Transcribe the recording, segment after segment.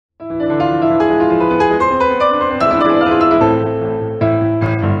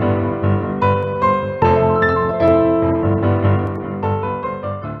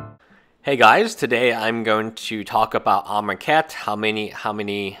Hey guys, today I'm going to talk about Armorket, how many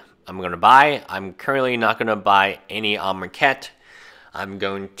I'm going to buy. I'm currently not going to buy any Armorket. I'm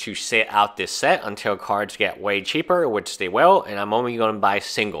going to sit out this set until cards get way cheaper, which they will, and I'm only going to buy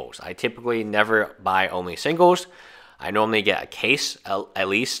singles. I typically never buy only singles. I normally get a case at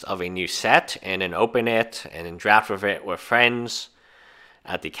least of a new set and then open it and then draft with it with friends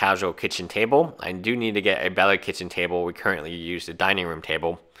at the casual kitchen table. I do need to get a better kitchen table. We currently use the dining room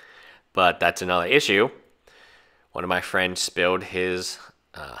table. But that's another issue. One of my friends spilled his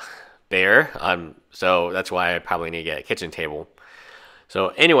beer, so that's why I probably need to get a kitchen table. So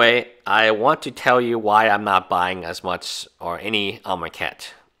anyway, I want to tell you why I'm not buying as much or any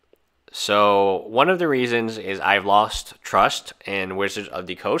Armorket. So one of the reasons is I've lost trust in Wizards of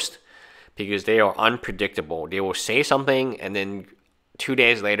the Coast because they are unpredictable. They will say something and then 2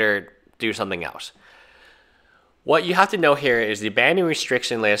 days later do something else. What you have to know here is the banning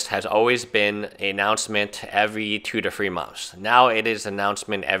restriction list has always been an announcement every 2 to 3 months. Now it is an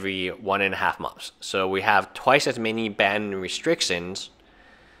announcement every 1.5 months. So we have twice as many ban restrictions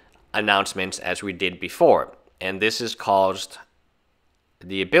announcements as we did before. And this has caused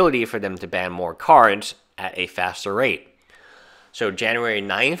the ability for them to ban more cards at a faster rate. So January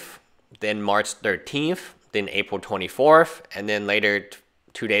 9th, then March 13th, then April 24th, and then later,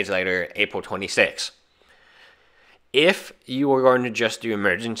 2 days later, April 26th. If you are going to just do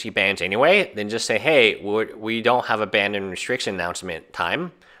emergency bans anyway, then just say, hey, we don't have a ban and restriction announcement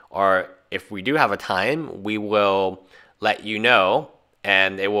time. Or if we do have a time, we will let you know,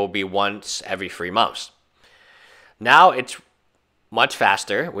 and it will be once every 3 months. Now it's much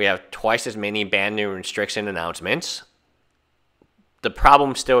faster. We have twice as many ban and restriction announcements. The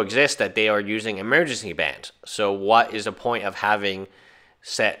problem still exists that they are using emergency bans. So what is the point of having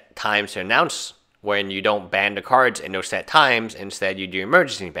set times to announce when you don't ban the cards in those set times? Instead, you do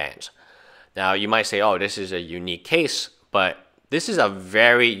emergency bans. Now, you might say, oh, this is a unique case, but this is a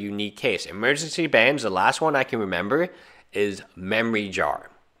very unique case. Emergency bans, the last one I can remember, is Memory Jar.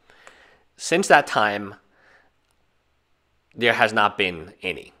 Since that time, there has not been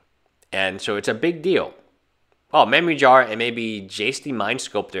any. And so it's a big deal. Oh, Memory Jar and maybe Jace the Mind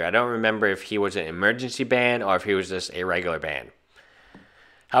Sculptor. I don't remember if he was an emergency ban or if he was just a regular ban.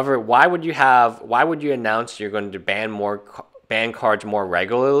 However, why would you announce you're going to ban cards more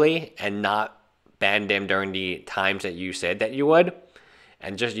regularly and not ban them during the times that you said that you would,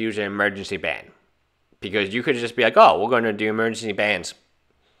 and just use an emergency ban? Because you could just be like, oh, we're going to do emergency bans.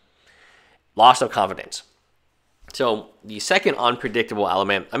 Loss of confidence. So the second unpredictable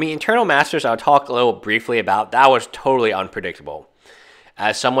element, Internal Masters, I'll talk a little briefly about. That was totally unpredictable.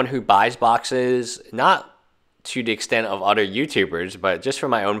 As someone who buys boxes, not to the extent of other YouTubers, but just for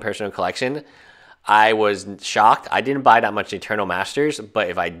my own personal collection, I was shocked. I didn't buy that much Eternal Masters, but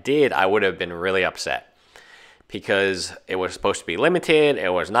if I did, I would have been really upset because it was supposed to be limited,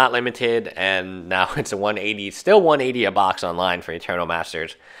 it was not limited, and now it's a 180, still 180 a box online for Eternal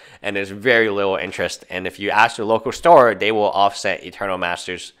Masters, and there's very little interest. And if you ask your local store, they will offset Eternal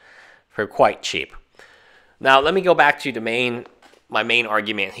Masters for quite cheap. Now, let me go back to my main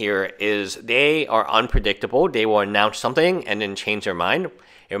argument here is they are unpredictable. They will announce something and then change their mind.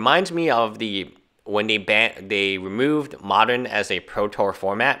 It reminds me of when they removed Modern as a Pro Tour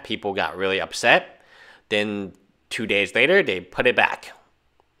format. People got really upset. Then 2 days later, they put it back.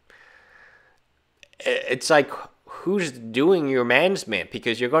 It's like, who's doing your management?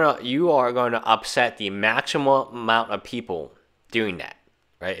 Because you are going to upset the maximum amount of people doing that,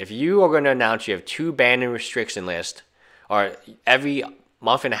 right? If you are going to announce you have 2 ban and restriction lists, or every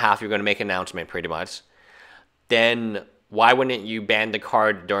month and a half you're going to make an announcement pretty much, then why wouldn't you ban the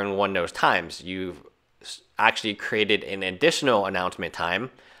card during one of those times? You've actually created an additional announcement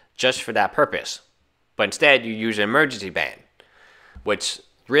time just for that purpose. But instead, you use an emergency ban, which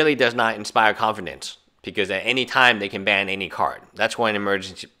really does not inspire confidence because at any time they can ban any card. That's what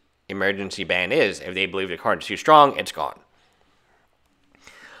an emergency ban is. If they believe the card is too strong, it's gone.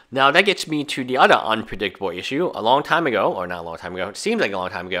 Now, that gets me to the other unpredictable issue. A long time ago, or not a long time ago, it seems like a long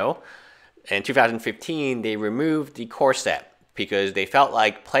time ago, in 2015, they removed the core set because they felt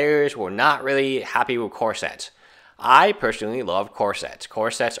like players were not really happy with core sets. I personally love core sets. Core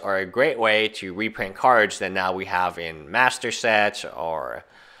sets are a great way to reprint cards that now we have in master sets or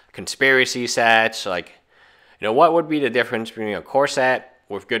conspiracy sets. Like, what would be the difference between a core set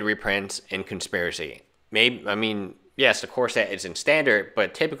with good reprints and conspiracy? Yes, the core set is in standard,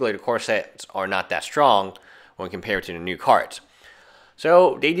 but typically the core sets are not that strong when compared to the new cards.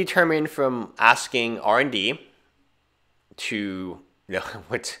 So they determined from asking R&D to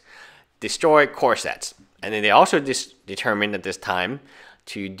destroy core sets. And then they also determined at this time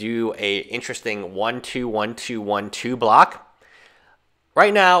to do a interesting 1-2-1-2-1-2 block.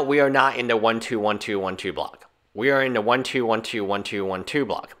 Right now, we are not in the 1-2-1-2-1-2 block. We are in the 1-2-1-2-1-2-1-2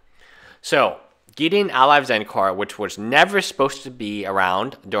 block. So, Gideon Ally Zendikar, which was never supposed to be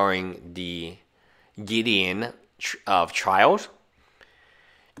around during the Gideon of Trials,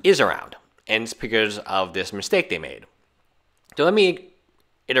 is around. And it's because of this mistake they made. So let me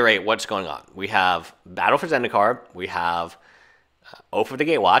iterate what's going on. We have Battle for Zendikar, we have Oath of the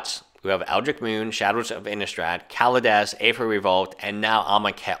Gatewatch, we have Eldritch Moon, Shadows of Innistrad, Kaladesh, Aether Revolt, and now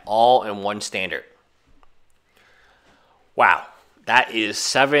Amonkhet all in one standard. Wow, that is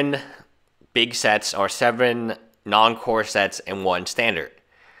 7 big sets or 7 non-core sets in one standard.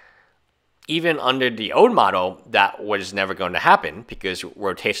 Even under the old model, that was never going to happen because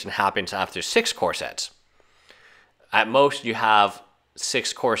rotation happens after 6 core sets. At most, you have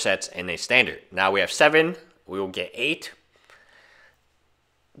 6 core sets in a standard. Now we have 7, we will get 8.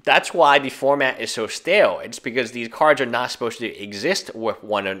 That's why the format is so stale. It's because these cards are not supposed to exist with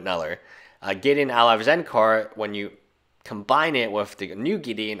one another. Gideon Ally of Zendikar, when you combine it with the new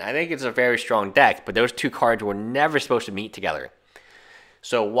Gideon, I think it's a very strong deck, but those 2 cards were never supposed to meet together.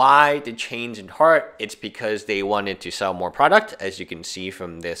 So why the change in heart? It's because they wanted to sell more product, as you can see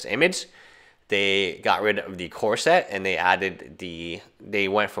from this image. They got rid of the core set and they added they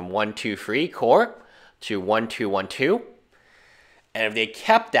went from 1-2-3 core to 1-2-1-2. And if they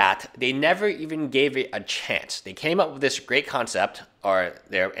kept that, they never even gave it a chance. They came up with this great concept, or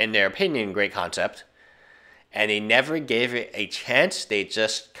in their opinion, great concept, and they never gave it a chance. They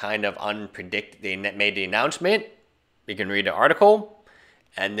just kind of they made the announcement. You can read the article.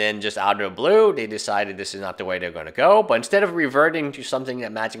 And then just out of the blue, they decided this is not the way they're going to go. But instead of reverting to something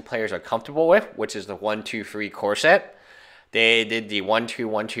that Magic players are comfortable with, which is the 1-2-3 core set, they did the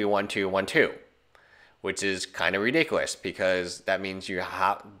 1-2-1-2-1-2-1-2, which is kind of ridiculous because that means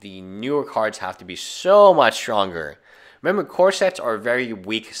the newer cards have to be so much stronger. Remember, core sets are very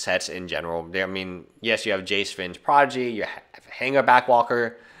weak sets in general. Yes, you have Jace Finn's Prodigy, you have Hanger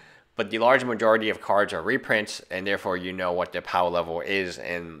Backwalker, but the large majority of cards are reprints, and therefore you know what their power level is,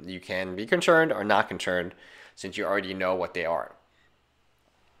 and you can be concerned or not concerned since you already know what they are.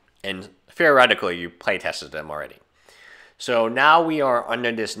 And theoretically, you play tested them already. So now we are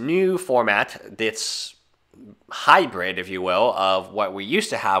under this new format, this hybrid, if you will, of what we used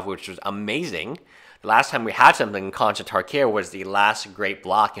to have, which was amazing. The last time we had something in Concept Tarkir was the last great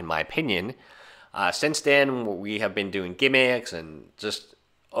block, in my opinion. Since then, we have been doing gimmicks and just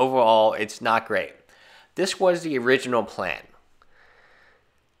overall, it's not great. This was the original plan.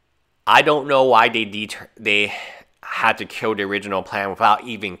 I don't know why they had to kill the original plan without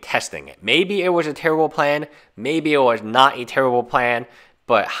even testing it. Maybe it was a terrible plan. Maybe it was not a terrible plan.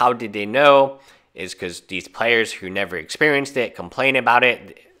 But how did they know? Is because these players who never experienced it complain about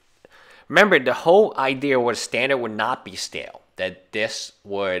it. Remember, the whole idea was Standard would not be stale. That this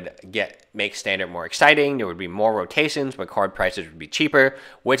would make Standard more exciting. There would be more rotations, but card prices would be cheaper,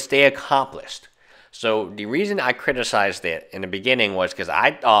 which they accomplished. So the reason I criticized it in the beginning was because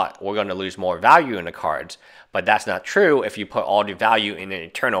I thought we're going to lose more value in the cards, but that's not true if you put all the value in an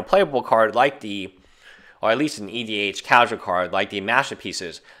eternal playable card like or at least an EDH casual card like the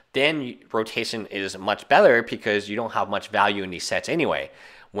Masterpieces. Then rotation is much better because you don't have much value in these sets anyway.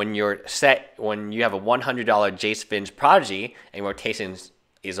 When you have a $100 Jace Finn's Prodigy and rotation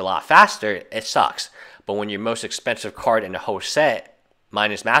is a lot faster, it sucks. But when your most expensive card in the whole set,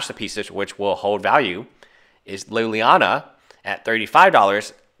 minus Masterpieces, which will hold value, is Liliana at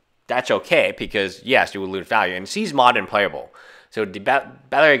 $35, that's okay because, yes, you will lose value. And she's modern playable. So the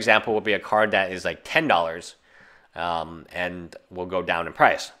better example would be a card that is like $10 and will go down in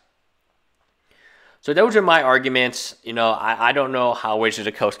price. So those are my arguments. I don't know how Wizards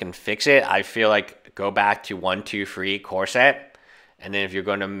of the Coast can fix it. I feel like go back to 1-2-3 core set. And then if you're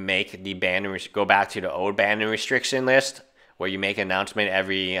going to make the ban, go back to the old ban and restriction list where you make an announcement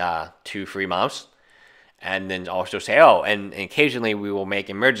every 2-3 months. And then also say, and occasionally we will make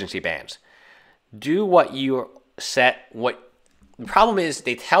emergency bans. Do what you set. The problem is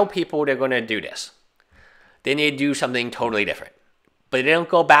they tell people they're going to do this. Then they do something totally different. But they don't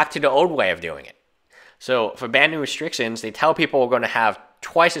go back to the old way of doing it. So for ban and restrictions, they tell people we're going to have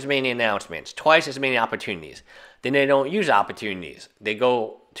twice as many announcements, twice as many opportunities. Then they don't use opportunities. They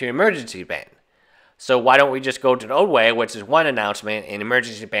go to emergency ban. So why don't we just go to the old way, which is one announcement and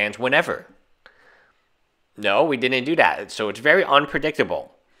emergency bans whenever? No, we didn't do that. So it's very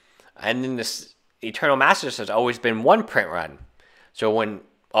unpredictable. And then this Eternal Masters has always been one print run. So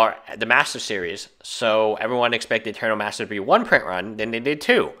the Master Series, so everyone expected Eternal Masters to be one print run, then they did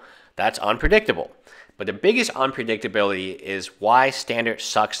two. That's unpredictable. But the biggest unpredictability is why Standard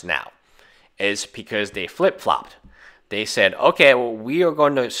sucks now. Is because they flip-flopped. They said, okay, well, we are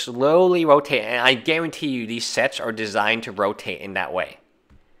going to slowly rotate, and I guarantee you these sets are designed to rotate in that way.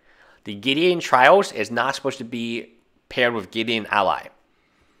 The Gideon Trials is not supposed to be paired with Gideon Ally.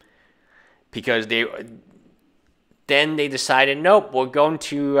 Because then they decided, nope, we're going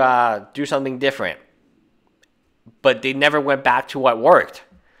to do something different. But they never went back to what worked.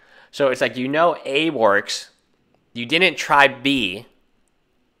 So it's like, A works, you didn't try B,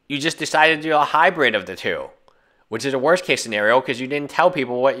 you just decided to do a hybrid of the two. Which is a worst case scenario because you didn't tell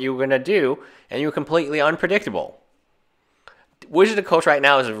people what you were going to do and you were completely unpredictable. Wizard of the Coast right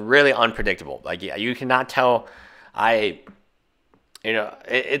now is really unpredictable. Like, yeah, you cannot tell. They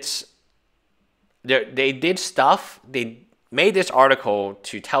did stuff. They made this article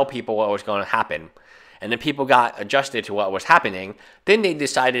to tell people what was going to happen. And then people got adjusted to what was happening. Then they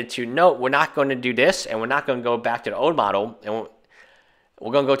decided to, no, we're not going to do this and we're not going to go back to the old model. And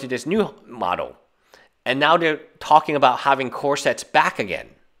we're going to go to this new model. And now they're talking about having core sets back again.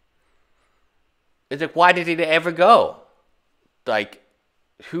 It's like, why did they ever go? Like,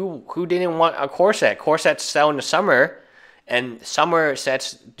 who didn't want a core set? Core sets sell in the summer, and summer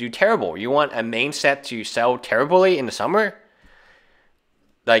sets do terrible. You want a main set to sell terribly in the summer?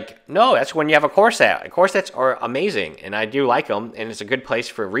 Like, no, that's when you have a core set. Core sets are amazing, and I do like them, and it's a good place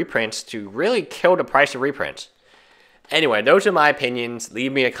for reprints to really kill the price of reprints. Anyway, those are my opinions.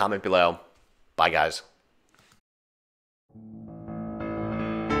 Leave me a comment below. Bye, guys.